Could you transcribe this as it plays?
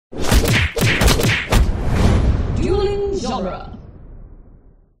genre.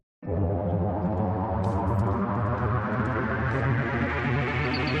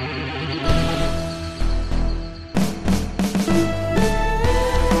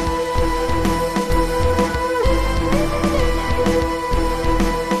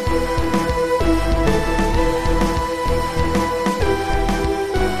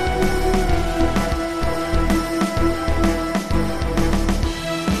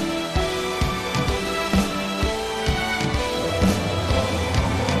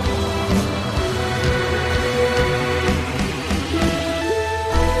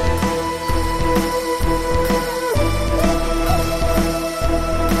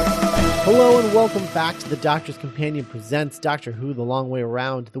 Hello and welcome back to the Doctor's Companion presents Doctor Who The Long Way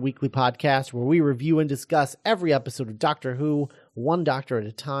Around, the weekly podcast where we review and discuss every episode of Doctor Who, one doctor at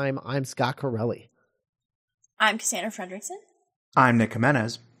a time. I'm Scott Corelli. I'm Cassandra Fredrickson. I'm Nick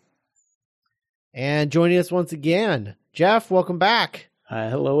Jimenez. And joining us once again, Jeff, welcome back.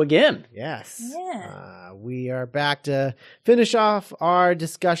 Hello again. Yes. Yeah. We are back to finish off our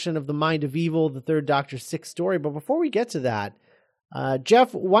discussion of The Mind of Evil, the third Doctor's sixth story. But before we get to that,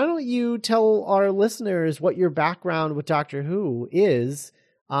 Jeff, why don't you tell our listeners what your background with Doctor Who is,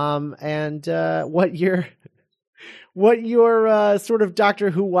 and what your sort of Doctor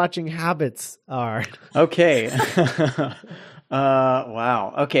Who watching habits are. Okay.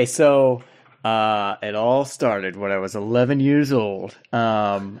 Wow. Okay, so it all started when I was 11 years old.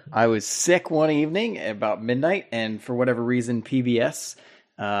 I was sick one evening at about midnight, and for whatever reason, PBS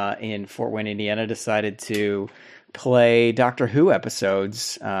in Fort Wayne, Indiana, decided to play Doctor Who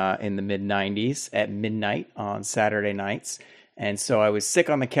episodes in the mid-90s at midnight on Saturday nights. And so I was sick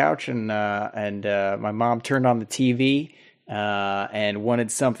on the couch, and my mom turned on the TV and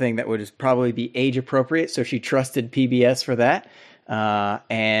wanted something that would probably be age appropriate, so she trusted PBS for that.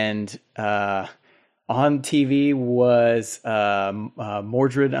 And on TV was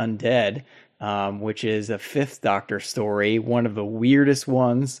Mordred Undead, which is a Fifth Doctor story, one of the weirdest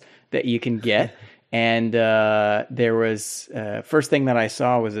ones that you can get. And there was first thing that I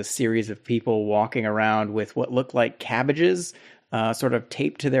saw was a series of people walking around with what looked like cabbages sort of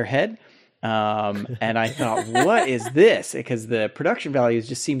taped to their head. And I thought, what is this? Because the production values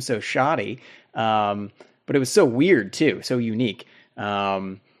just seemed so shoddy. But it was so weird, too, so unique.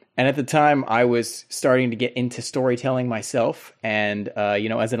 And at the time, I was starting to get into storytelling myself. And,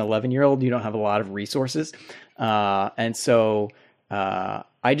 as an 11-year-old, you don't have a lot of resources. And so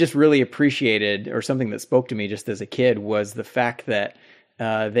I just really appreciated, or something that spoke to me just as a kid, was the fact that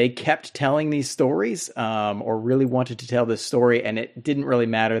they kept telling these stories, or really wanted to tell this story, and it didn't really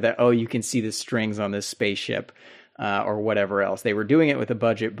matter that, oh, you can see the strings on this spaceship or whatever else. They were doing it with a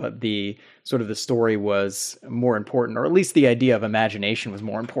budget, but the story was more important, or at least the idea of imagination was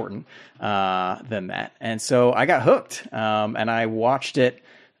more important than that. And so I got hooked, and I watched it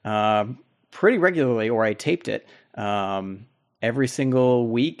pretty regularly, or I taped it every single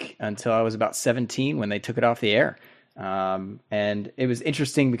week until I was about 17 when they took it off the air. And it was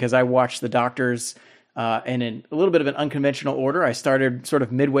interesting because I watched the Doctors in a little bit of an unconventional order. I started sort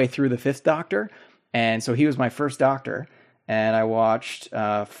of midway through the Fifth Doctor, and so he was my first Doctor. And I watched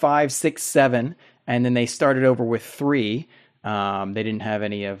 5, 6, 7, and then they started over with 3. They didn't have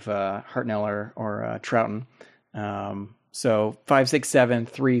any of Hartnell or Troughton. So 5, 6, 7,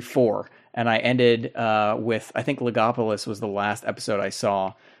 3, 4. And I ended with, I think Logopolis was the last episode I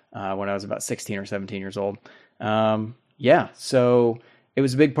saw when I was about 16 or 17 years old. So it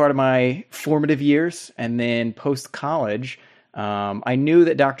was a big part of my formative years. And then post-college, I knew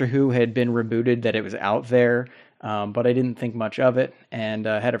that Doctor Who had been rebooted, that it was out there, but I didn't think much of it. And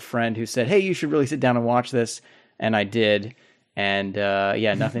I had a friend who said, hey, you should really sit down and watch this. And I did. And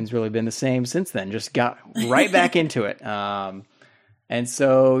nothing's really been the same since then. Just got right back into it. And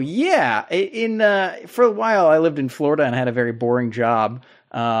so, for a while I lived in Florida and had a very boring job.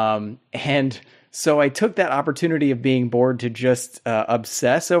 And so I took that opportunity of being bored to just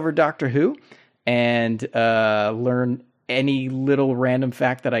obsess over Doctor Who and learn any little random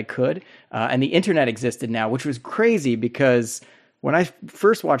fact that I could. And the internet existed now, which was crazy because when I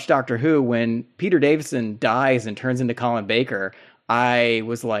first watched Doctor Who, when Peter Davison dies and turns into Colin Baker, I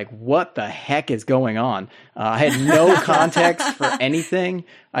was like, what the heck is going on? I had no context for anything.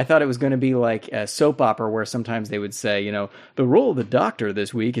 I thought it was going to be like a soap opera where sometimes they would say, the role of the Doctor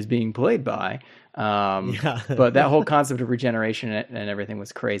this week is being played by. But that whole concept of regeneration and everything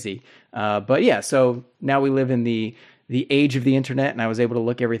was crazy. So now we live in the age of the internet, and I was able to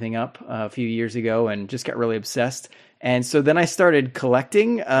look everything up a few years ago and just got really obsessed. And so then I started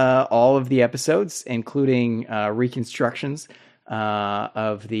collecting all of the episodes, including reconstructions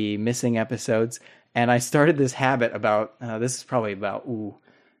of the missing episodes. And I started this habit about, this is probably about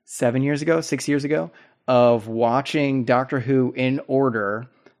 6 years ago, of watching Doctor Who in order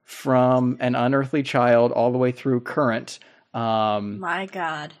from An Unearthly Child all the way through current. My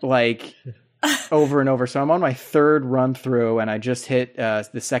God. Like over and over. So I'm on my third run through, and I just hit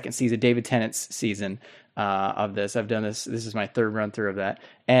the second season, David Tennant's season of this. I've done this. This is my third run through of that.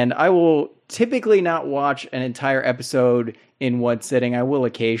 And I will typically not watch an entire episode in one sitting. I will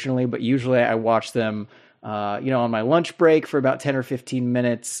occasionally, but usually I watch them on my lunch break for about 10 or 15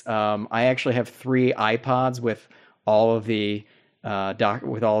 minutes. I actually have 3 iPods with all of the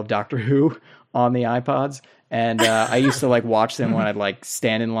all of Doctor Who on the iPods. And I used to like watch them when I'd like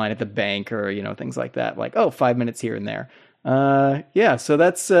stand in line at the bank or, things like that. Like, 5 minutes here and there. So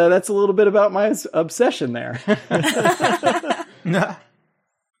that's a little bit about my obsession there.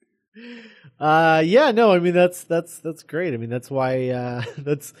 I mean, that's great. I mean, that's why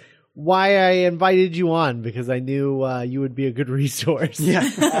I invited you on, because I knew you would be a good resource.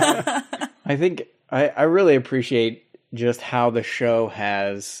 Yeah. I think I really appreciate just how the show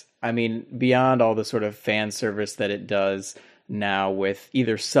has, I mean, beyond all the sort of fan service that it does now with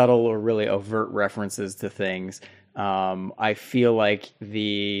either subtle or really overt references to things, I feel like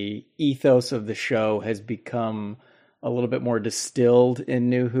the ethos of the show has become a little bit more distilled in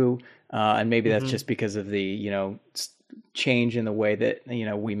New Who, and maybe that's just because of the, change in the way that,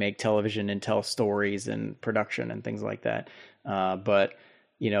 we make television and tell stories and production and things like that. But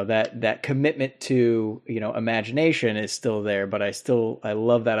that commitment to, imagination is still there, but I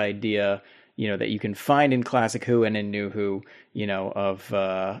love that idea, that you can find in classic Who and in New Who, of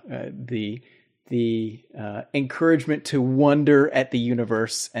the encouragement to wonder at the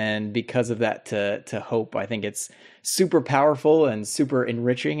universe, and because of that to hope. I think it's super powerful and super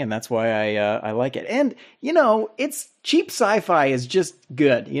enriching, and that's why I like it. And it's cheap sci-fi is just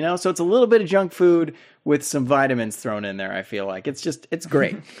good, so it's a little bit of junk food with some vitamins thrown in there. I feel like it's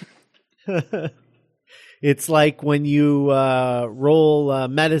great. It's like when you roll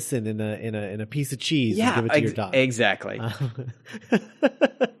medicine in a piece of cheese and give it to your dog. Exactly. Like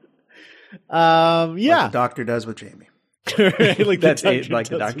the doctor does with Jamie. Like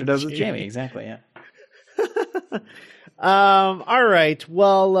the doctor does with Jamie. Exactly. Yeah. All right.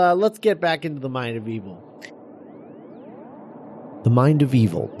 Well, let's get back into The Mind of Evil. The Mind of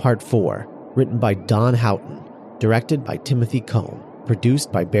Evil, Part 4, written by Don Houghton, directed by Timothy Combe,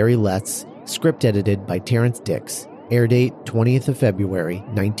 produced by Barry Letts, script edited by Terrence Dix, air date 20th of February,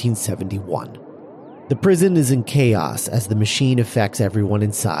 1971. The prison is in chaos as the machine affects everyone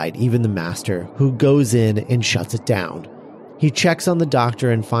inside, even the master, who goes in and shuts it down. He checks on the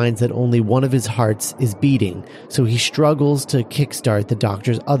doctor and finds that only one of his hearts is beating, so he struggles to kickstart the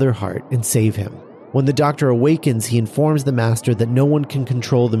doctor's other heart and save him. When the doctor awakens, he informs the master that no one can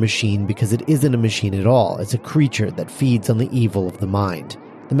control the machine because it isn't a machine at all. It's a creature that feeds on the evil of the mind.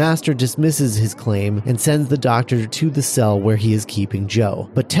 The master dismisses his claim and sends the doctor to the cell where he is keeping Joe,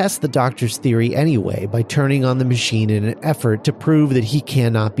 but tests the doctor's theory anyway by turning on the machine in an effort to prove that he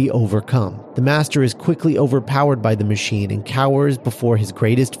cannot be overcome. The master is quickly overpowered by the machine and cowers before his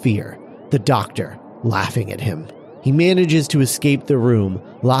greatest fear, the doctor, laughing at him. He manages to escape the room,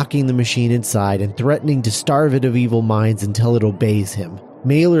 locking the machine inside and threatening to starve it of evil minds until it obeys him.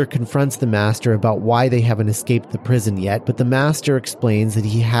 Mailer confronts the master about why they haven't escaped the prison yet, but the master explains that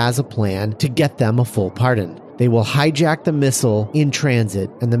he has a plan to get them a full pardon. They will hijack the missile in transit,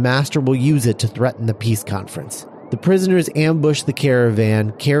 and the master will use it to threaten the peace conference. The prisoners ambush the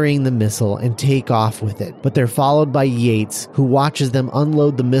caravan carrying the missile and take off with it, but they're followed by Yates, who watches them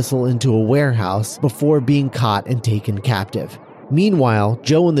unload the missile into a warehouse before being caught and taken captive. Meanwhile,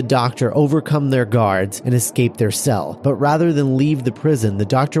 Joe and the doctor overcome their guards and escape their cell, but rather than leave the prison, the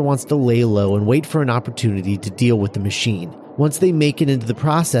doctor wants to lay low and wait for an opportunity to deal with the machine. Once they make it into the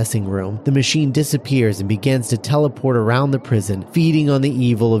processing room, the machine disappears and begins to teleport around the prison, feeding on the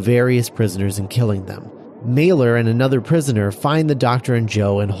evil of various prisoners and killing them. Mailer and another prisoner find the doctor and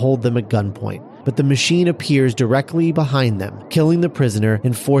Joe and hold them at gunpoint, but the machine appears directly behind them, killing the prisoner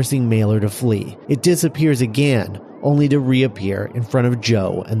and forcing Mailer to flee. It disappears again, only to reappear in front of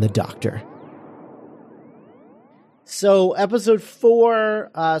Joe and the doctor. So episode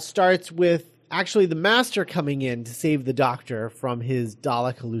 4 starts with actually the master coming in to save the doctor from his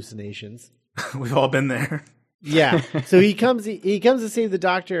Dalek hallucinations. We've all been there. Yeah. So he comes to save the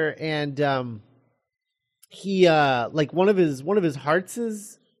doctor, and he like one of his hearts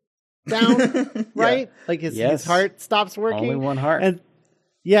is down, right? Yeah. Like his heart stops working. Only one heart.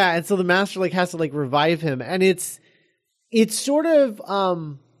 And so the master like has to like revive him, and it's sort of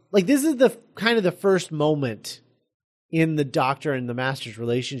like this is the kind of the first moment in the Doctor and the Master's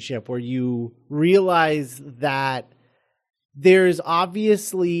relationship, where you realize that there's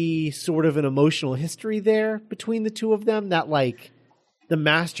obviously sort of an emotional history there between the two of them, that like the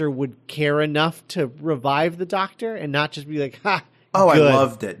Master would care enough to revive the Doctor and not just be like, ha, oh, good. I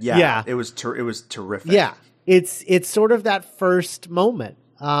loved it. Yeah. It was terrific. Yeah. It's sort of that first moment,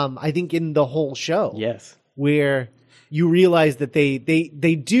 I think, in the whole show. Yes. Where you realize that they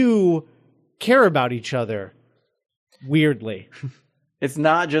do care about each other weirdly. It's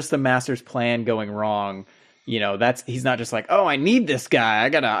not just the Master's plan going wrong. You know, he's not just like, oh, I need this guy. I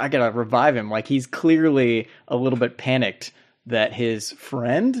gotta revive him. Like, he's clearly a little bit panicked that his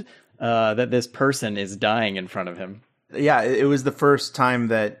friend, that this person is dying in front of him. Yeah, it was the first time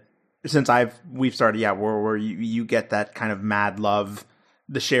that since we've started, where you get that kind of mad love,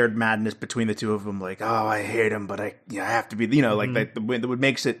 the shared madness between the two of them. Like, oh, I hate him, but I have to be, like that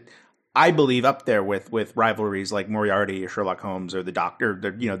makes it, I believe, up there with rivalries like Moriarty or Sherlock Holmes or the Doctor,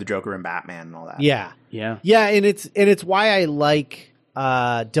 the Joker and Batman and all that. Yeah. And it's why I like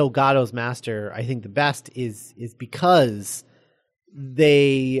Delgado's Master. I think the best is because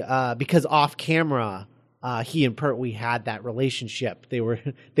because off camera, he and Pertwee had that relationship. They were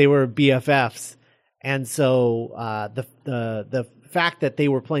BFFs, and so the fact that they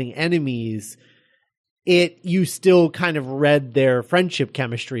were playing enemies, you still kind of read their friendship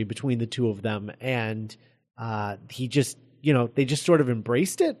chemistry between the two of them, and they just sort of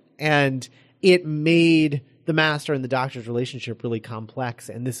embraced it, and it made the Master and the Doctor's relationship really complex,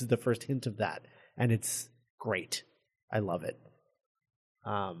 and this is the first hint of that, and it's great. I love it.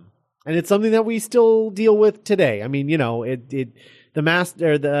 And it's something that we still deal with today. I mean, the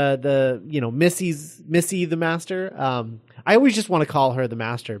Master, Missy the Master. I always just want to call her the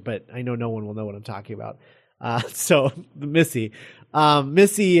Master, but I know no one will know what I'm talking about. So Missy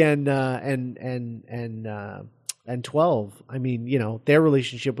and 12. I mean, their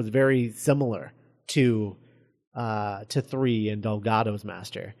relationship was very similar to 3 and Delgado's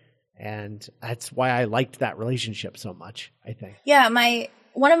Master. And that's why I liked that relationship so much, I think. Yeah,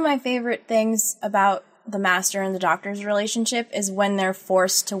 one of my favorite things about the Master and the Doctor's relationship is when they're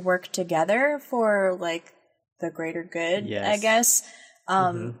forced to work together for, like, the greater good, yes. I guess.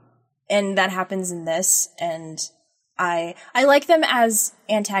 And that happens in this. And I like them as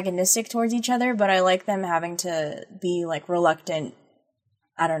antagonistic towards each other, but I like them having to be, like, reluctant,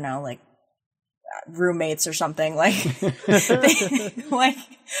 I don't know, like, roommates or something. Like,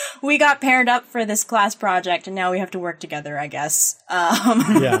 we got paired up for this class project and now we have to work together, I guess.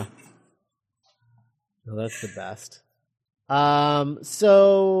 Yeah. Well, that's the best.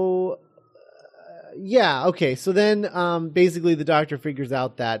 Okay. So then, basically the Doctor figures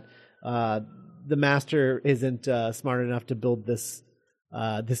out that, the Master isn't, smart enough to build this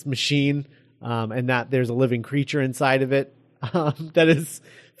machine, and that there's a living creature inside of it, that is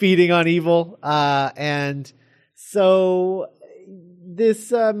feeding on evil. And so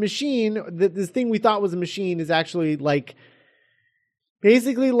this machine, this thing we thought was a machine, is actually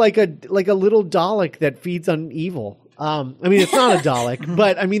basically like a little Dalek that feeds on evil. I mean, it's not a Dalek,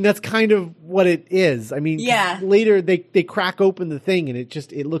 but I mean, that's kind of what it is. I mean, later they crack open the thing and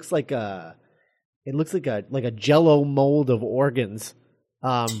it looks like a Jell-O mold of organs.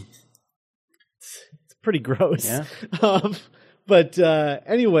 It's pretty gross. Yeah. But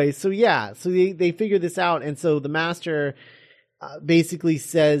anyway, so they figure this out, and so the Master basically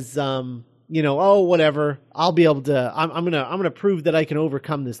says, oh, whatever, I'll be able to. I'm gonna prove that I can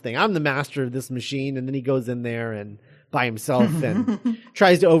overcome this thing. I'm the master of this machine, and then he goes in there and by himself and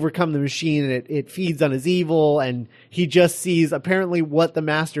tries to overcome the machine, and it feeds on his evil, and he just sees apparently what the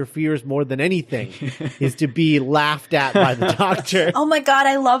Master fears more than anything is to be laughed at by the Doctor. Oh my God,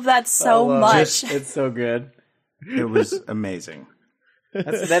 I love that so much. It's so good. It was amazing.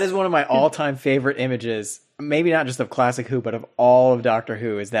 That is one of my all-time favorite images, maybe not just of Classic Who, but of all of Doctor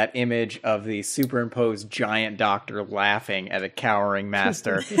Who, is that image of the superimposed giant Doctor laughing at a cowering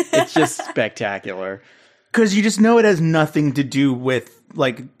Master. It's just spectacular. Because you just know it has nothing to do with,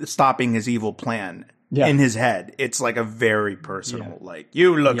 like, stopping his evil plan in his head. It's like a very personal, like,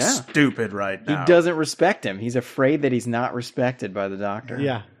 you look stupid right now. He doesn't respect him. He's afraid that he's not respected by the Doctor.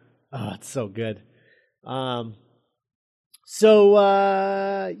 Yeah. Oh, it's so good. So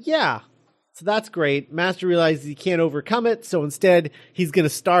that's great. Master realizes he can't overcome it, so instead he's going to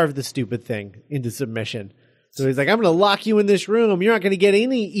starve the stupid thing into submission. So he's like, I'm going to lock you in this room. You're not going to get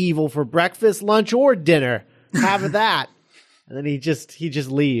any evil for breakfast, lunch, or dinner. Have that. And then he just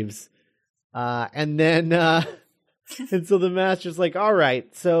leaves. And so the Master's like, all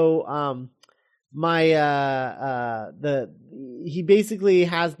right. So he basically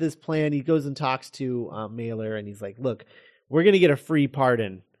has this plan. He goes and talks to Mailer, and he's like, "Look, we're going to get a free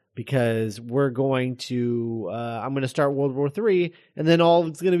pardon because we're going to I'm going to start World War III, and then all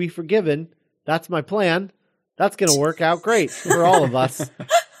it's going to be forgiven. That's my plan. That's going to work out great for all of us."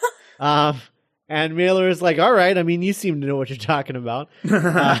 And Mailer is like, "All right. I mean, you seem to know what you're talking about."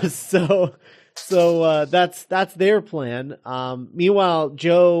 So that's their plan. Meanwhile,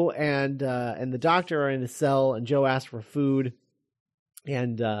 Joe and the doctor are in a cell, and Joe asks for food,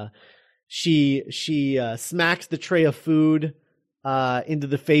 and she smacks the tray of food into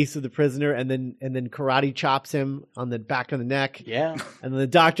the face of the prisoner, and then karate chops him on the back of the neck. Yeah. And then the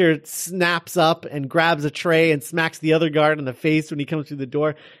doctor snaps up and grabs a tray and smacks the other guard in the face when he comes through the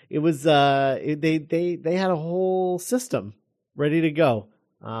door. It was they had a whole system ready to go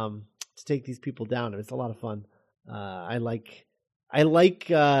to take these people down. It was a lot of fun. I like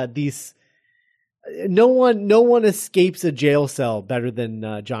these. No one escapes a jail cell better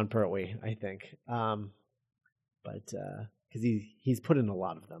than Jon Pertwee, I think. But because he's put in a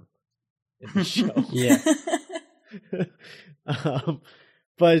lot of them in the show. Yeah.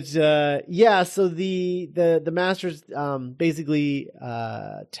 So the Masters basically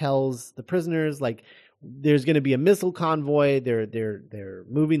tells the prisoners, like, there's going to be a missile convoy. They're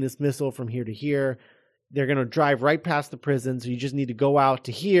moving this missile from here to here. They're going to drive right past the prison, so you just need to go out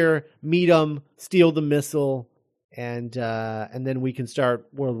to here, meet them, steal the missile, and then we can start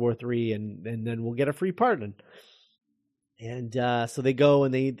World War III, and then we'll get a free pardon. And so they go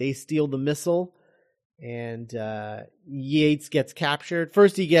and they steal the missile, and Yates gets captured.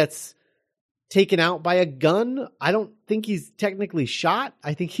 First, he gets taken out by a gun. I don't think he's technically shot.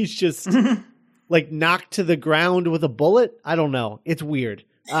 I think he's just like knocked to the ground with a bullet. I don't know. It's weird.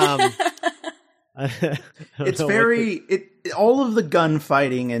 It's very all of the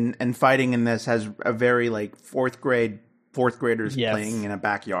gunfighting and fighting in this has a very like fourth graders playing in a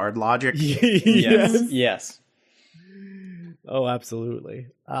backyard logic. Yes. Oh, absolutely.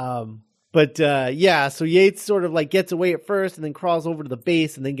 So Yates sort of like gets away at first and then crawls over to the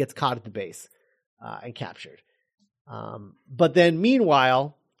base and then gets caught at the base and captured. But then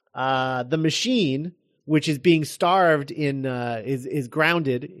meanwhile, the machine, which is being starved is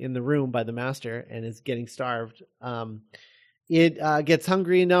grounded in the room by the Master and is getting starved. It gets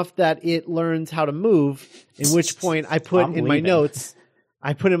hungry enough that it learns how to move, in which point I put in my notes,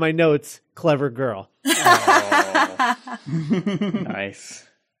 clever girl. Nice.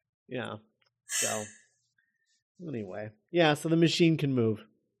 Yeah. So anyway, so the machine can move.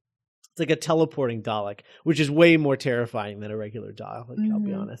 It's like a teleporting Dalek, which is way more terrifying than a regular Dalek, I'll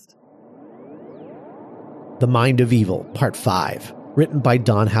be honest. The Mind of Evil, Part 5. Written by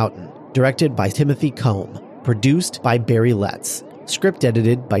Don Houghton. Directed by Timothy Combe. Produced by Barry Letts. Script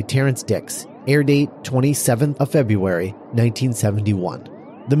edited by Terrence Dix. Air date 27th of February, 1971.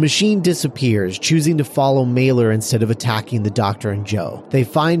 The machine disappears, choosing to follow Mailer instead of attacking the Doctor and Joe. They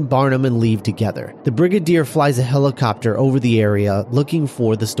find Barnum and leave together. The Brigadier flies a helicopter over the area looking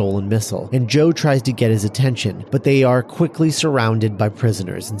for the stolen missile, and Joe tries to get his attention, but they are quickly surrounded by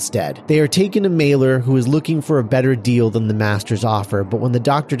prisoners instead. They are taken to Mailer, who is looking for a better deal than the Master's offer, but when the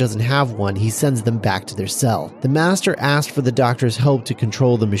Doctor doesn't have one, he sends them back to their cell. The Master asks for the Doctor's help to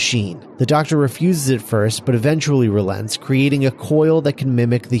control the machine. The Doctor refuses at first, but eventually relents, creating a coil that can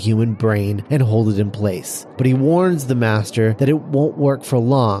mimic the human brain and hold it in place. But he warns the Master that it won't work for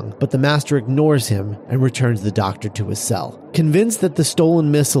long, but the Master ignores him and returns the Doctor to his cell. Convinced that the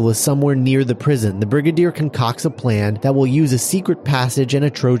stolen missile is somewhere near the prison, the Brigadier concocts a plan that will use a secret passage and a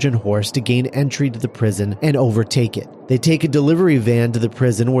Trojan horse to gain entry to the prison and overtake it. They take a delivery van to the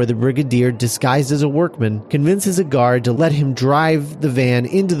prison where the Brigadier, disguised as a workman, convinces a guard to let him drive the van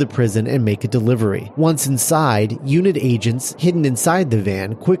into the prison and make a delivery. Once inside, unit agents hidden inside the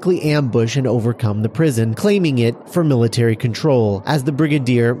van quickly ambush and overcome the prison, claiming it for military control as the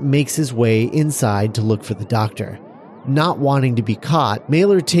Brigadier makes his way inside to look for the Doctor. Not wanting to be caught,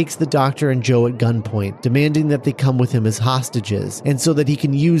 Mailer takes the Doctor and Joe at gunpoint, demanding that they come with him as hostages, and so that he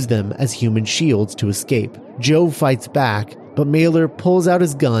can use them as human shields to escape. Joe fights back, but Mailer pulls out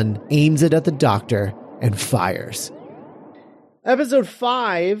his gun, aims it at the Doctor, and fires. Episode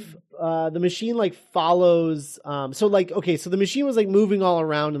 5, the machine follows. So the machine was moving all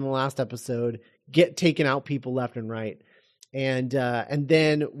around in the last episode, taking out people left and right. And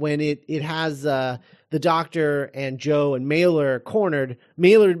then when it has the Doctor and Joe and Mailer cornered,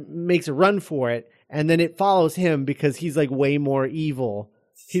 Mailer makes a run for it, and then it follows him because he's way more evil.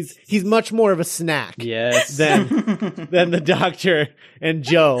 He's much more of a snack, than the Doctor and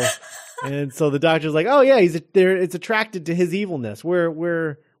Joe. And so the Doctor's like, oh yeah, it's attracted to his evilness.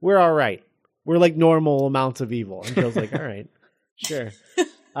 We're all right. We're like normal amounts of evil. And Joe's like, all right, sure.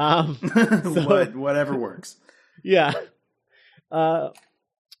 Whatever works. Yeah.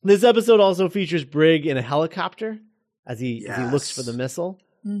 This episode also features Brig in a helicopter as he looks for the missile,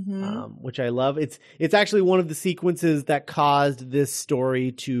 which I love. It's actually one of the sequences that caused this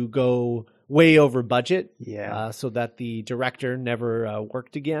story to go way over budget. Yeah. So that the director never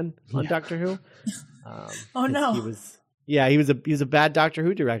worked again on Doctor Who. Oh no. He was a bad Doctor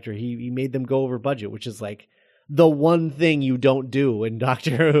Who director. He made them go over budget, which is like the one thing you don't do in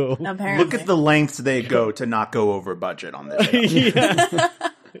Doctor Who. Apparently. Look at the lengths they go to not go over budget on this show. Yeah.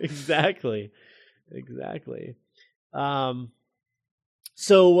 Exactly.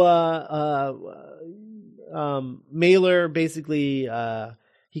 Mailer basically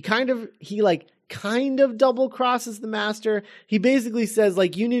he kind of double crosses the Master. He basically says,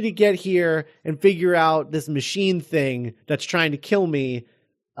 like, you need to get here and figure out this machine thing that's trying to kill me,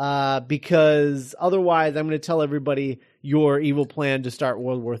 because otherwise I'm going to tell everybody your evil plan to start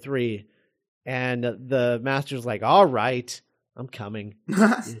World War III. And the Master's like, all right, I'm coming.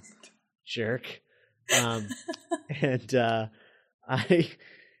 Jerk. I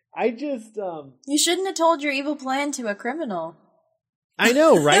just you shouldn't have told your evil plan to a criminal. I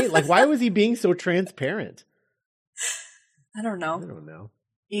know, right? Like, why was he being so transparent? I don't know.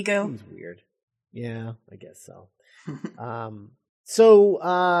 Ego. Seems weird. Yeah, I guess so.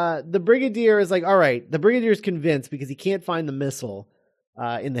 So the Brigadier is like, all right, the Brigadier's convinced because he can't find the missile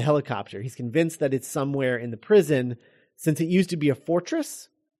in the helicopter. He's convinced that it's somewhere in the prison since it used to be a fortress.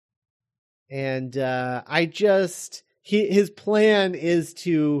 And his plan is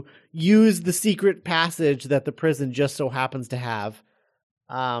to use the secret passage that the prison just so happens to have,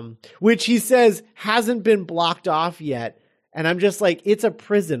 which he says hasn't been blocked off yet. And I'm just like, it's a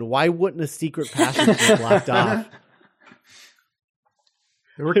prison. Why wouldn't a secret passage be blocked off?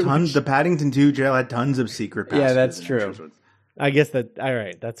 There were tons. The Paddington 2 jail had tons of secret passages. Yeah, that's true. I guess that. All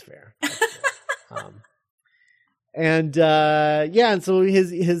right, that's fair. And so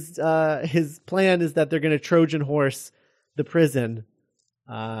his plan is that they're going to Trojan horse the prison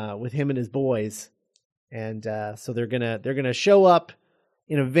with him and his boys, and so they're gonna show up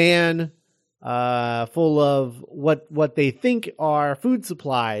in a van full of what they think are food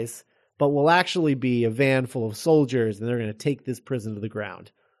supplies, but will actually be a van full of soldiers, and they're going to take this prison to the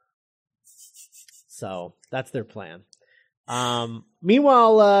ground. So that's their plan.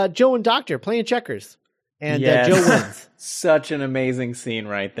 Meanwhile, Joe and Doctor playing checkers. And yes. Joe wins. Such an amazing scene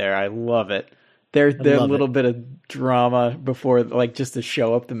right there. I love it. There's a little bit of drama before, like, just to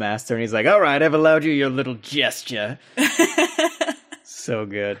show up the Master, and he's like, all right, I've allowed you your little gesture. So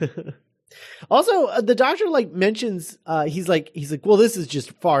good. Also, the Doctor, like, mentions, he's like, well, this is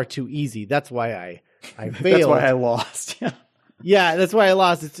just far too easy. That's why I failed. That's why I lost. Yeah, that's why I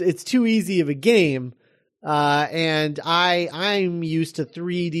lost. It's too easy of a game. And I'm used to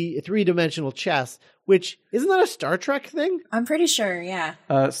 3-dimensional chess, which isn't that a Star Trek thing? I'm pretty sure, yeah.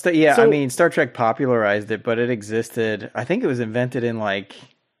 I mean, Star Trek popularized it, but it existed. I think it was invented in, like,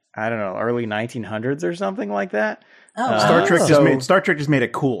 I don't know, early 1900s or something like that. Oh, Star Trek just made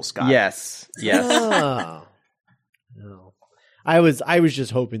it cool, Scott. Yes. Oh. No. I was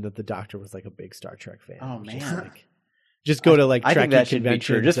just hoping that the Doctor was like a big Star Trek fan. Oh man. Just go to like I Trekkie think that should be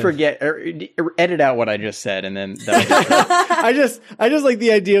true. Just forget or edit out what I just said, and then I just like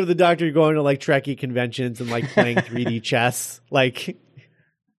the idea of the Doctor going to like Trekkie conventions and like playing 3D chess, like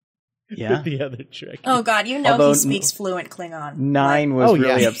with the other Trekkie. Oh God, he speaks fluent Klingon. 9 was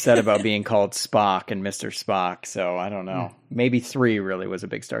really upset about being called Spock and Mr. Spock, so I don't know. Maybe 3 really was a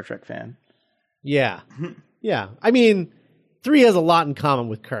big Star Trek fan. Yeah. I mean, 3 has a lot in common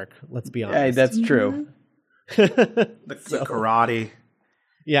with Kirk. Let's be honest. Yeah, that's true. The karate.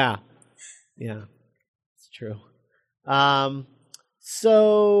 Yeah, it's true.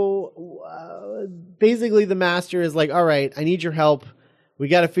 So basically the Master is like, all right, I need your help. We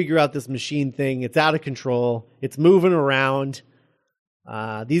got to figure out this machine thing. It's out of control. It's moving around.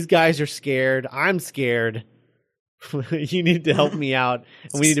 These guys are scared. I'm scared. You need to help me out,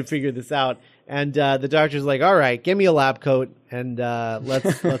 and we need to figure this out. And the Doctor's like, all right, get me a lab coat, and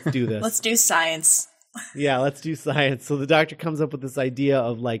let's do this. Let's do science. Yeah, let's do science. So the Doctor comes up with this idea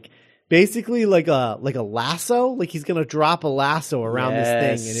of like basically like a lasso. Like he's gonna drop a lasso around this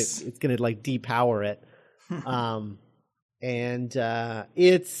thing, and it's gonna like depower it.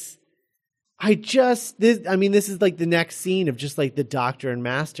 This is like the next scene of just like the Doctor and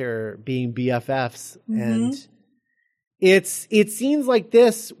Master being BFFs, and it's scenes like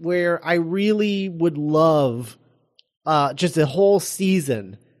this where I really would love just a whole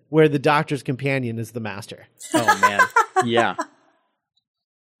season where the Doctor's companion is the Master. Oh man, yeah.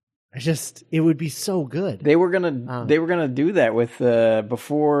 it would be so good. They were gonna do that with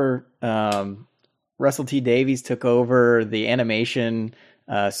before Russell T Davies took over the animation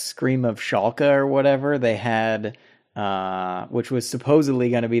Scream of Schalke or whatever. They had which was supposedly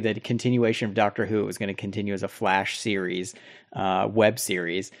going to be the continuation of Doctor Who. It was going to continue as a Flash series, web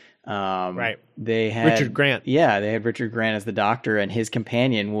series. Right. They had Richard Grant. Yeah, they had Richard Grant as the Doctor, and his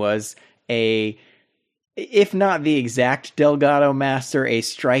companion was if not the exact Delgado Master, a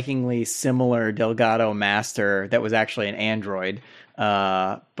strikingly similar Delgado Master that was actually an android.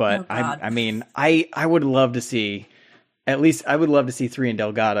 But I mean, I would love to see, at least I would love to see 3 and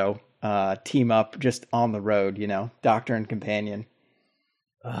Delgado team up just on the road, Doctor and companion.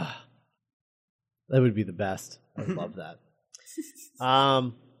 That would be the best. I would love that.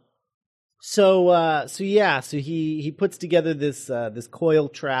 So he puts together this coil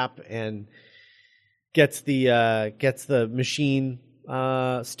trap and gets the machine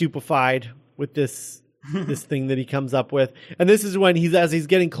stupefied with this thing that he comes up with. And this is when as he's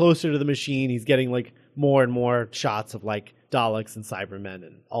getting closer to the machine, he's getting like more and more shots of like Daleks and Cybermen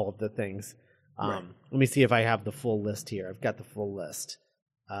and all of the things. Right. Let me see if I have the full list here. I've got the full list.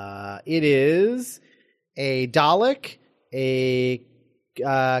 It is a Dalek, the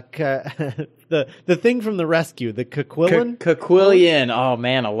thing from the rescue, the Caquillian. Caquillian. Oh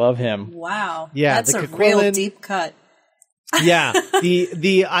man, I love him. Wow. Yeah, that's a real deep cut. Yeah,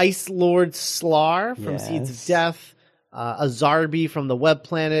 the Ice Lord Slar from Seeds of Death, a Zarbi from the Web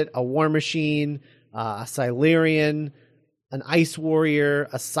Planet, a War Machine, a Silurian, an Ice Warrior,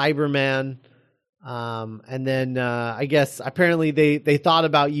 a Cyberman, and then I guess apparently they thought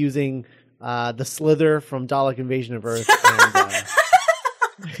about using the Slither from Dalek Invasion of Earth. And,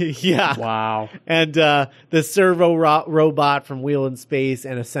 yeah. Wow. And the servo robot from Wheel in Space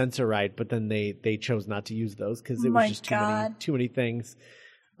and a Sensorite, but then they chose not to use those because it was just too many things.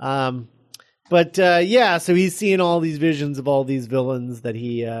 So he's seeing all these visions of all these villains that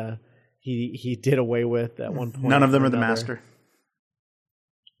he did away with at one point. None of them are the Master.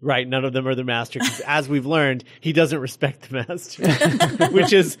 Right, none of them are the Master, because as we've learned, he doesn't respect the Master,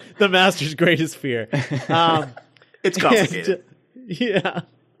 which is the Master's greatest fear. It's complicated. Yeah.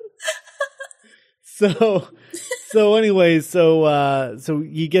 So he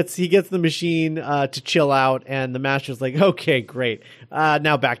gets the machine to chill out, and the Master's like, okay, great.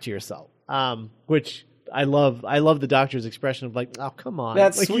 Now back to yourself. Which I love the Doctor's expression of like, oh, come on.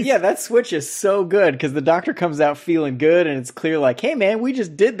 That switch is so good because the Doctor comes out feeling good, and it's clear like, hey man, we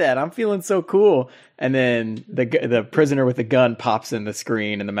just did that. I'm feeling so cool. And then the prisoner with the gun pops in the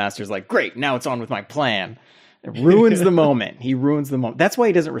screen, and the Master's like, great, now it's on with my plan. It ruins the moment. He ruins the moment. That's why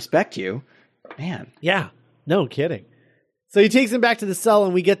he doesn't respect you. Man. Yeah. No kidding. So he takes him back to the cell,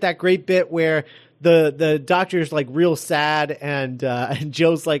 and we get that great bit where the Doctor's like real sad, and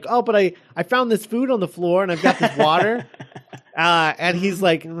Joe's like, oh, but I found this food on the floor, and I've got this water. And he's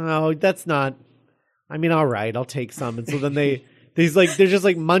like, no, that's not, I mean, all right, I'll take some. And so then they're just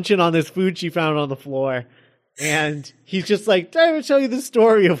like munching on this food she found on the floor. And he's just like, did I ever tell you the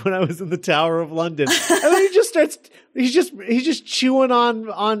story of when I was in the Tower of London? And then he's just chewing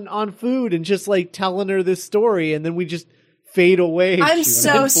on food and just like telling her this story. And then we just fade away. I'm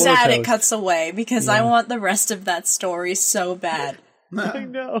so sad it cuts away because I want the rest of that story so bad. I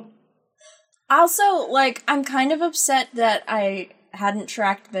know. Also, like, I'm kind of upset that I hadn't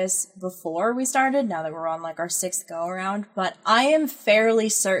tracked this before we started, now that we're on like our 6th go around, but I am fairly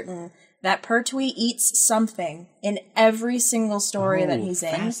certain that Pertwee eats something in every single story that he's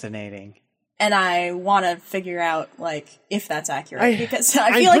in. Fascinating. And I want to figure out, like, if that's accurate. Because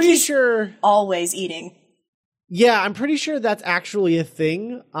I feel like he's always eating. Yeah, I'm pretty sure that's actually a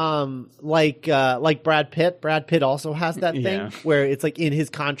thing. Like Brad Pitt. Brad Pitt also has that thing where it's like in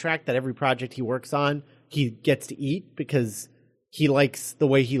his contract that every project he works on, he gets to eat because he likes the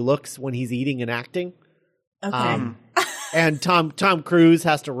way he looks when he's eating and acting. Okay. And Tom Cruise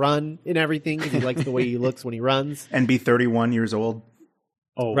has to run in everything because he likes the way he looks when he runs. And be 31 years old.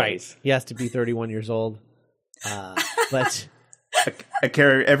 Oh, right. He has to be 31 years old. But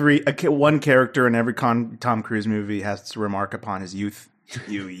one character in every Tom Cruise movie has to remark upon his youth.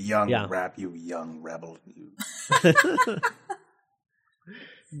 You young you young rebel. You.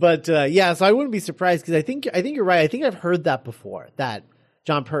 But so I wouldn't be surprised because I think you're right. I think I've heard that before, that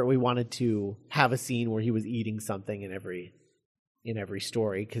John Pertwee wanted to have a scene where he was eating something in every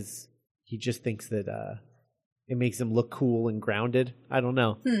story because he just thinks that it makes him look cool and grounded. I don't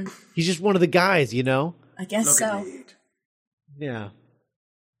know. He's just one of the guys, you know? I guess so. Yeah.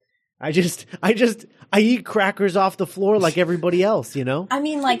 I eat crackers off the floor like everybody else, you know? I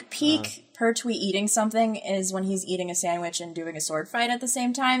mean, like, peak Pertwee eating something is when he's eating a sandwich and doing a sword fight at the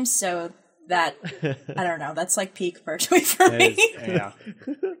same time, so that, I don't know, that's like peak Pertwee for me. Yeah.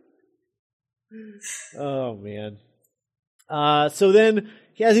 Oh, man. So then,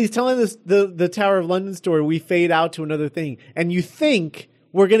 as he's telling this the Tower of London story, we fade out to another thing, and you think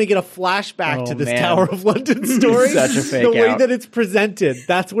we're going to get a flashback to this Tower of London story. Such a fake The way out. that it's presented,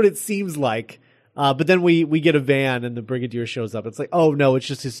 that's what it seems like. But then we get a van and the Brigadier shows up. It's like, oh no, it's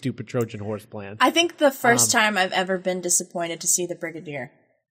just his stupid Trojan horse plan. I think the first time I've ever been disappointed to see the Brigadier.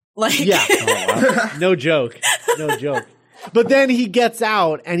 Like, Yeah. No joke. No joke. But then he gets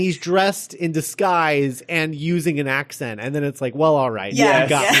out and he's dressed in disguise and using an accent. And then it's like, well, all right. Yeah, you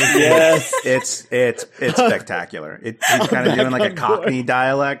got me. Yes. It's spectacular. He's kind of doing like a Cockney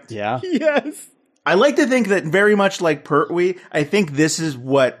dialect. Yeah. Yes. I like to think that very much like Pertwee, I think this is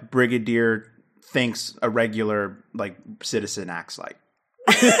what Brigadier thinks a regular like citizen acts like.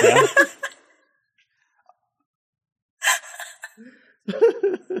 Yeah.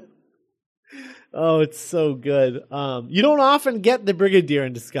 Oh, it's so good. You don't often get the Brigadier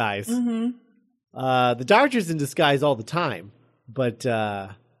in disguise. Mm-hmm. The Doctor's in disguise all the time, but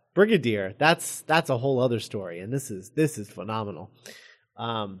Brigadier, that's a whole other story, and this is phenomenal.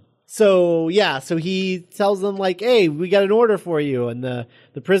 So he tells them like, "Hey, we got an order for you," and the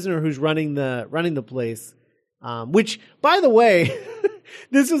prisoner who's running the place, which, by the way,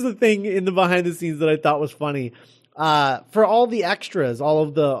 this was the thing in the behind the scenes that I thought was funny. For all the extras, all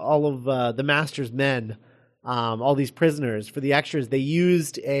of the Master's men, all these prisoners, for the extras, they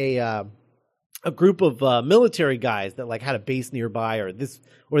used a group of military guys that like had a base nearby, or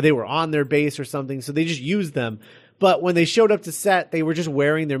they were on their base or something. So they just used them. But when they showed up to set, they were just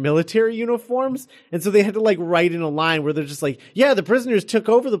wearing their military uniforms, and so they had to like write in a line where they're just like, "Yeah, the prisoners took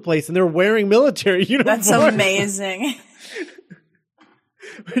over the place, and they're wearing military uniforms." That's amazing.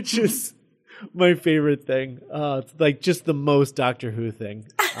 Which is my favorite thing. It's like just the most Doctor Who thing.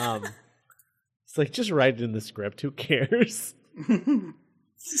 It's like, just write it in the script. Who cares?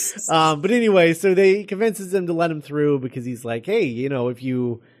 But anyway, so they convinces them to let him through because he's like, hey, you know, if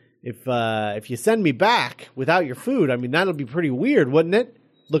you send me back without your food, I mean, that'll be pretty weird, wouldn't it?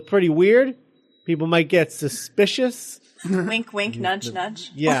 Look pretty weird. People might get suspicious. Wink, wink, nudge,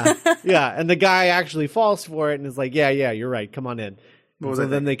 nudge. Yeah, yeah. And the guy actually falls for it and is like, yeah, you're right. Come on in. So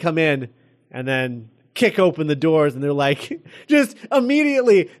then they come in and then kick open the doors, and they're like, just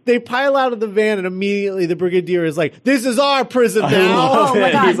immediately, they pile out of the van, and immediately the Brigadier is like, this is our prison now. Oh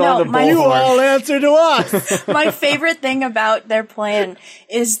my God, He's on the You bullhorn. all answer to us. My favorite thing about their plan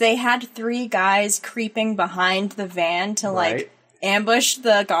is they had 3 guys creeping behind the van to Right. like ambush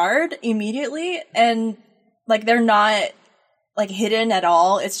the guard immediately, and like they're not like hidden at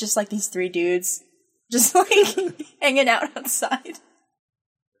all. It's just like these 3 dudes just like hanging out outside.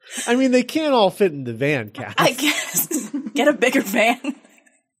 I mean, they can't all fit in the van, Cass. I guess get a bigger van.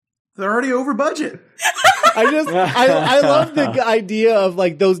 They're already over budget. I love the idea of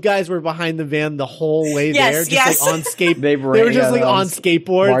like those guys were behind the van the whole way Yes, there, just yes. like on skate. They were just like ran on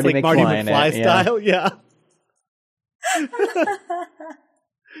skateboards, Marty like Marty McFly McFly it, yeah. style. Yeah.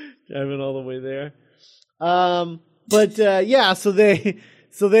 Driving all the way there.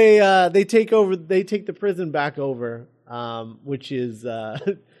 So they take over. They take the prison back over, which is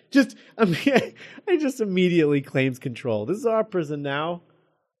just. I mean, I just immediately claims control. This is our prison now.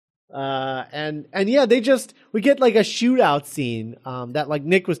 And yeah, we get like a shootout scene, that like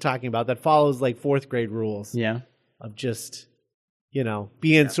Nick was talking about that follows like 4th grade rules. Yeah. Of just, you know,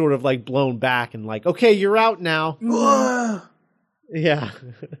 being sort of like blown back and like, okay, you're out now. Yeah.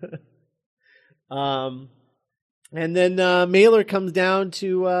 And then, Mailer comes down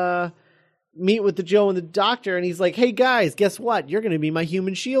to, meet with the Joe and the Doctor, and he's like, hey guys, guess what? You're going to be my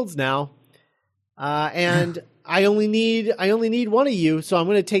human shields now. And I only need one of you, so I'm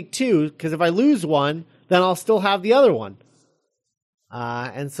going to take 2, because if I lose one, then I'll still have the other one.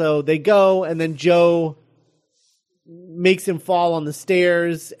 And so they go, and then Joe makes him fall on the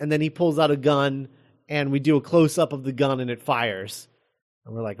stairs, and then he pulls out a gun, and we do a close-up of the gun, and it fires.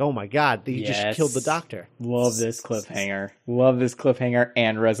 And we're like, oh my God, he just killed the Doctor. Love this cliffhanger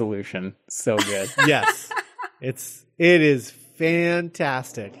and resolution. So good. Yes. It is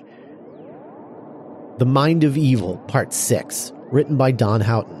fantastic. The Mind of Evil, Part 6, written by Don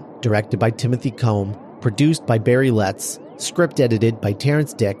Houghton, directed by Timothy Combe, produced by Barry Letts, script edited by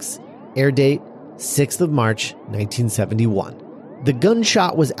Terrence Dix, air date 6th of March, 1971. The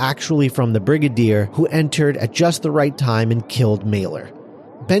gunshot was actually from the Brigadier, who entered at just the right time and killed Mailer.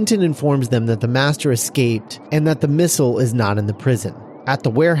 Benton informs them that the Master escaped and that the missile is not in the prison. At the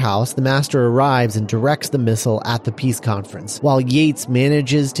warehouse, the Master arrives and directs the missile at the peace conference, while Yates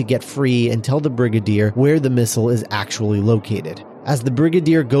manages to get free and tell the Brigadier where the missile is actually located. As the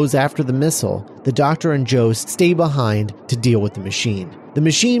Brigadier goes after the missile, the Doctor and Joe stay behind to deal with the machine. The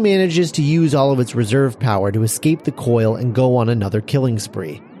machine manages to use all of its reserve power to escape the coil and go on another killing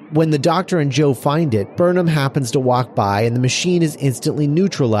spree. When the Doctor and Joe find it, Burnham happens to walk by and the machine is instantly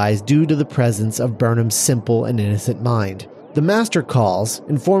neutralized due to the presence of Burnham's simple and innocent mind. The Master calls,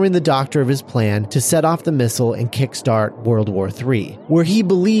 informing the Doctor of his plan to set off the missile and kickstart World War III, where he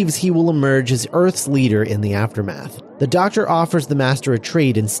believes he will emerge as Earth's leader in the aftermath. The Doctor offers the Master a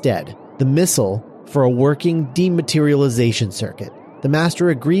trade instead, the missile for a working dematerialization circuit. The Master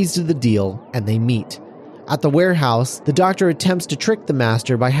agrees to the deal, and they meet. At the warehouse, the Doctor attempts to trick the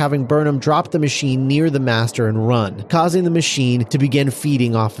Master by having Burnham drop the machine near the Master and run, causing the machine to begin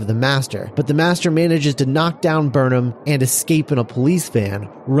feeding off of the Master. But the Master manages to knock down Burnham and escape in a police van,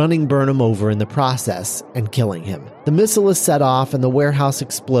 running Burnham over in the process and killing him. The missile is set off and the warehouse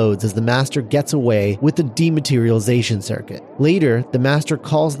explodes as the Master gets away with the dematerialization circuit. Later, the Master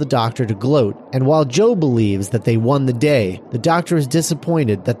calls the Doctor to gloat, and while Joe believes that they won the day, the Doctor is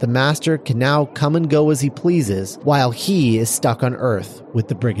disappointed that the Master can now come and go as he pleases, while he is stuck on Earth with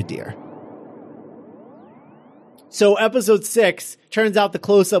the Brigadier. So episode 6, turns out the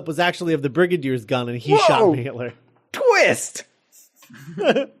close-up was actually of the Brigadier's gun and he shot Mailer. Twist!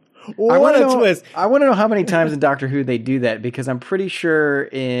 What a twist. I want to know how many times in Doctor Who they do that, because I'm pretty sure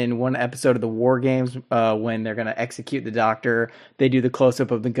in one episode of the War Games, when they're going to execute the Doctor, they do the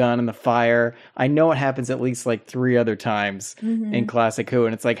close-up of the gun and the fire. I know it happens at least like 3 other times in Classic Who,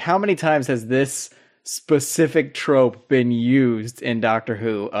 and it's like, how many times has this specific trope been used in Doctor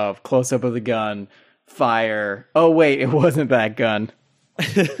Who of close-up of the gun, fire? Oh, wait, it wasn't that gun.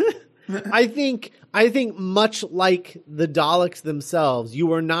 I think much like the Daleks themselves,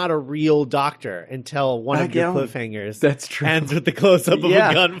 you are not a real Doctor until one of your cliffhangers that's true. ends with the close-up of a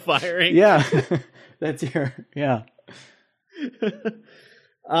gun firing. Yeah. That's your, yeah.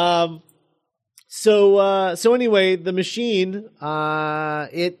 So anyway, the machine,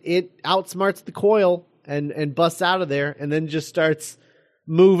 it outsmarts the coil and busts out of there and then just starts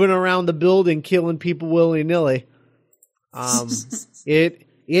moving around the building, killing people willy-nilly.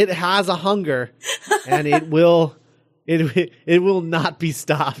 It has a hunger, and it will not be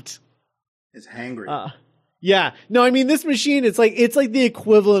stopped. It's hangry. Yeah. No, I mean, this machine, it's like the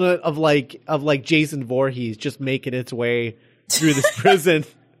equivalent of like Jason Voorhees just making its way through this prison,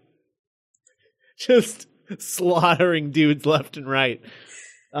 just slaughtering dudes left and right.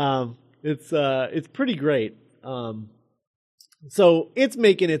 It's pretty great. So it's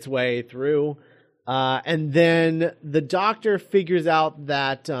making its way through. And then the Doctor figures out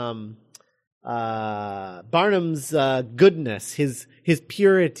that Barnum's goodness, his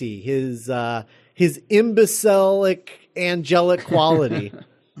purity, his imbecilic angelic quality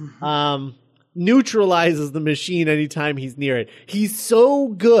neutralizes the machine anytime he's near it. He's so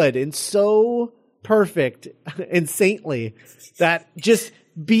good and so perfect and saintly that just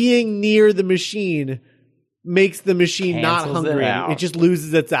being near the machine makes the machine not hungry. It just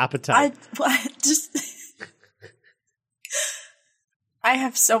loses its appetite. I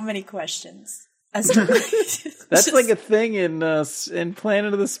have so many questions. That's like a thing in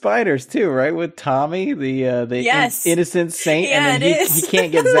Planet of the Spiders too, right? With Tommy, the innocent saint, and then he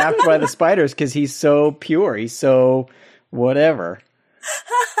can't get zapped by the spiders because he's so pure. He's so whatever.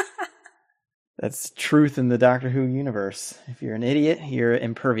 That's truth in the Doctor Who universe. If you're an idiot, you're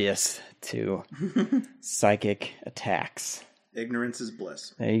impervious to psychic attacks. Ignorance is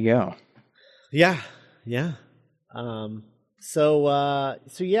bliss. There you go. Yeah. So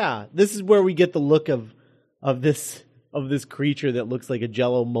yeah, this is where we get the look of this creature that looks like a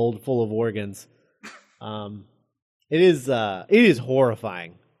Jell-O mold full of organs. It is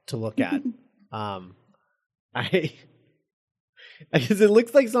horrifying to look at. I guess it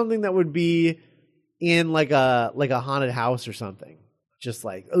looks like something that would be in like a haunted house or something. Just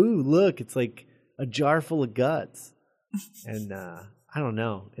like, ooh, look, it's like a jar full of guts. And I don't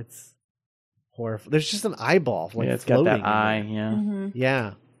know, it's horrible. There's just an eyeball, like it's floating. got that eye, yeah. Mm-hmm. Yeah,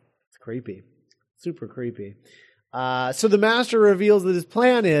 it's creepy, super creepy. So the Master reveals that his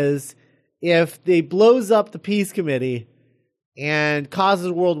plan is, if they blows up the Peace Committee and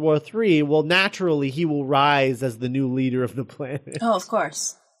causes World War III, well, naturally he will rise as the new leader of the planet. Oh, of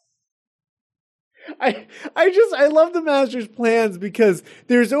course. I love the Master's plans because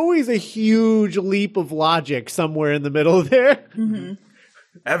there's always a huge leap of logic somewhere in the middle there. Mm-hmm.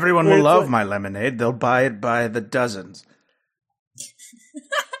 Everyone will love my lemonade. They'll buy it by the dozens.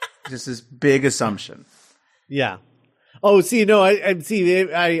 Just this big assumption. Yeah. Oh, see, no,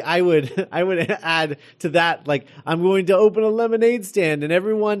 I would add to that, like, I'm going to open a lemonade stand and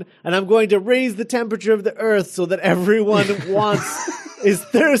I'm going to raise the temperature of the earth so that everyone is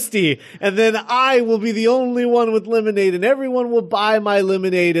thirsty. And then I will be the only one with lemonade and everyone will buy my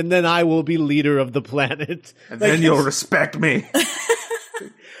lemonade and then I will be leader of the planet. And then you'll respect me.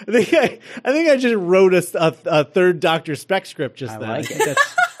 I think I just wrote a third Dr. Spec script just then. Like it.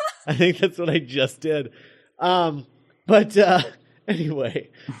 I think that's what I just did. But anyway,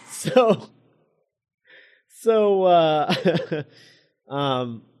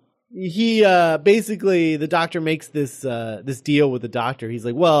 he basically, the Doctor makes this deal with the Doctor. He's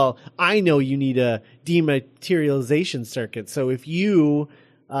like, well, I know you need a dematerialization circuit, so if you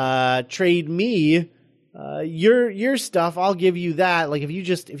trade me your stuff, I'll give you that. Like, if you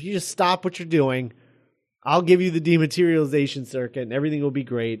just stop what you're doing, I'll give you the dematerialization circuit and everything will be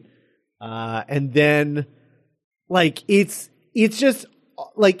great. And then, like, it's just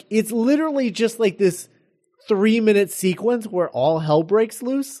like, it's literally just like this 3-minute sequence where all hell breaks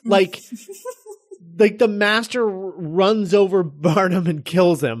loose. Like the Master runs over Barnum and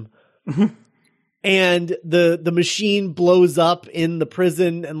kills him. And the machine blows up in the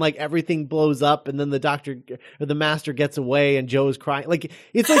prison and like everything blows up. And then the Master gets away and Joe's crying. Like,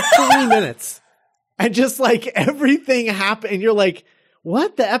 it's like 3 minutes and just like everything happened. And you're like,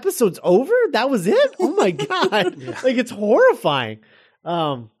 what? The episode's over? That was it? Oh my God. Yeah. Like, it's horrifying.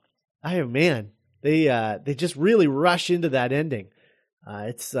 Man, they just really rush into that ending.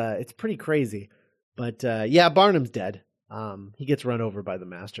 It's pretty crazy, but, yeah, Barnum's dead. He gets run over by the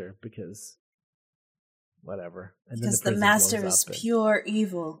Master because whatever. And because the Master is pure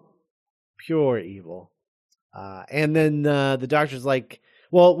evil. Pure evil. And then, the Doctor's like,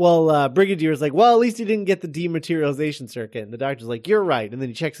 Brigadier's like, well, at least he didn't get the dematerialization circuit. And the Doctor's like, you're right. And then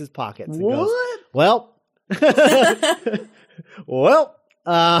he checks his pockets and goes, well,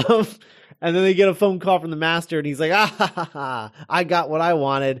 and then they get a phone call from the Master and he's like, I got what I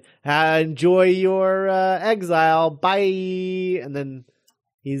wanted. Enjoy your exile. Bye. And then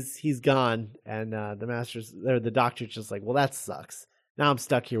he's gone. And the Doctor's just like, well, that sucks. Now I'm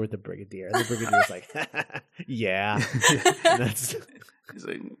stuck here with the Brigadier. And the Brigadier's like, yeah. It's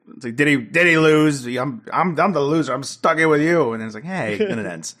like, did he lose? I'm the loser. I'm stuck here with you. And then it's like, hey, then it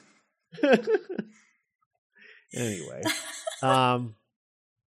ends. Anyway,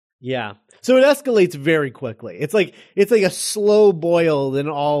 yeah. So it escalates very quickly. It's like a slow boil, then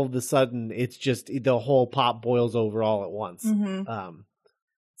all of a sudden it's just the whole pot boils over all at once. Mm-hmm.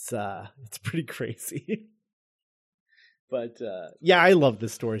 It's pretty crazy. But yeah, I love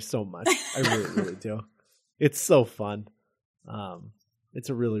this story so much. I really, really do. It's so fun. It's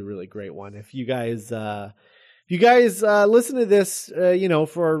a really, really great one. If you guys listen to this,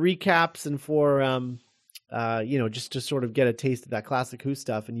 for our recaps and for, just to sort of get a taste of that classic Who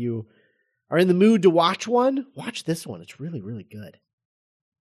stuff, and you are in the mood to watch this one. It's really, really good.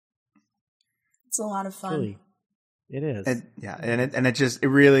 It's a lot of fun. Really, it is. And it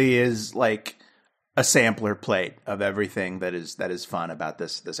really is like a sampler plate of everything that is fun about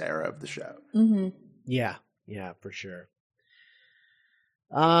this era of the show. Mm-hmm. Yeah, for sure.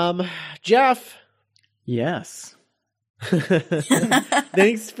 Jeff. Yes.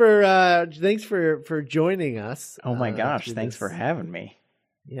 Thanks for joining us. Oh my gosh, thanks for having me.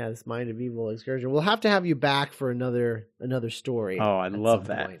 Yeah, this Mind of Evil excursion. We'll have to have you back for another story. Oh, I love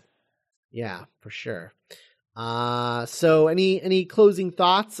that. Point. Yeah, for sure. So any closing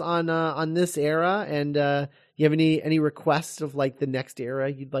thoughts on this era, and you have any requests of like the next era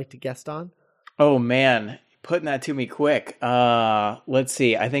you'd like to guest on? Oh man, putting that to me quick. Let's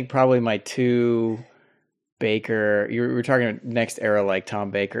see. I think probably my two Baker. You were talking next era, like Tom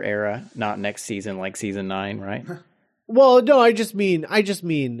Baker era, not next season, like season 9, right? Well, no, I just mean like,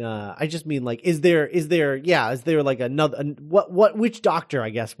 is there like another, which Doctor, I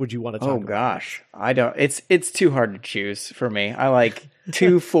guess, would you want to talk about? Oh gosh, I don't, it's too hard to choose for me. I like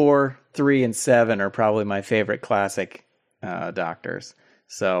 2, 4, 3, and 7 are probably my favorite classic Doctors.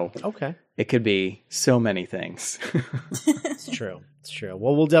 So okay, it could be so many things. It's true.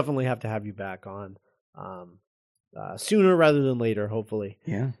 Well, we'll definitely have to have you back on sooner rather than later, hopefully.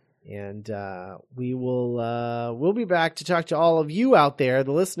 Yeah. And we'll be back to talk to all of you out there,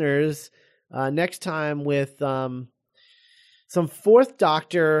 the listeners, next time with some 4th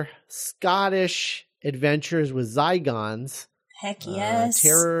Doctor Scottish adventures with Zygons. Heck yes.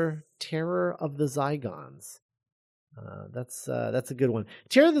 Terror of the Zygons. That's a good one.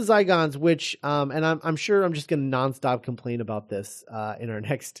 Terror of the Zygons, which and I'm sure I'm just going to nonstop complain about this in our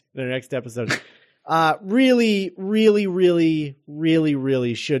next episode. Really, really, really, really,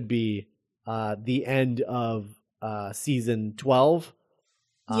 really should be the end of season 12.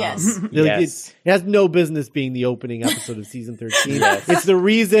 Yes. Yes. It has no business being the opening episode of season 13. Yes. It's the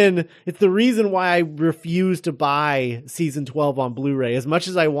reason why I refuse to buy season 12 on Blu-ray as much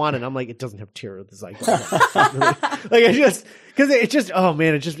as I want it. I'm like, it doesn't have Tear the Zyklon. Like it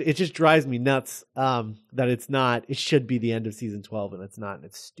just drives me nuts that it's not. It should be the end of season 12 and it's not, and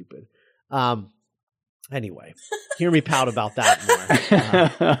it's stupid. Anyway, hear me pout about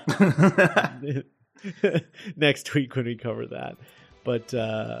that more next week when we cover that. But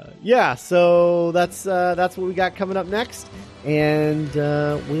so that's what we got coming up next, and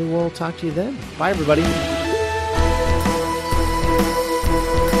we will talk to you then. Bye, everybody.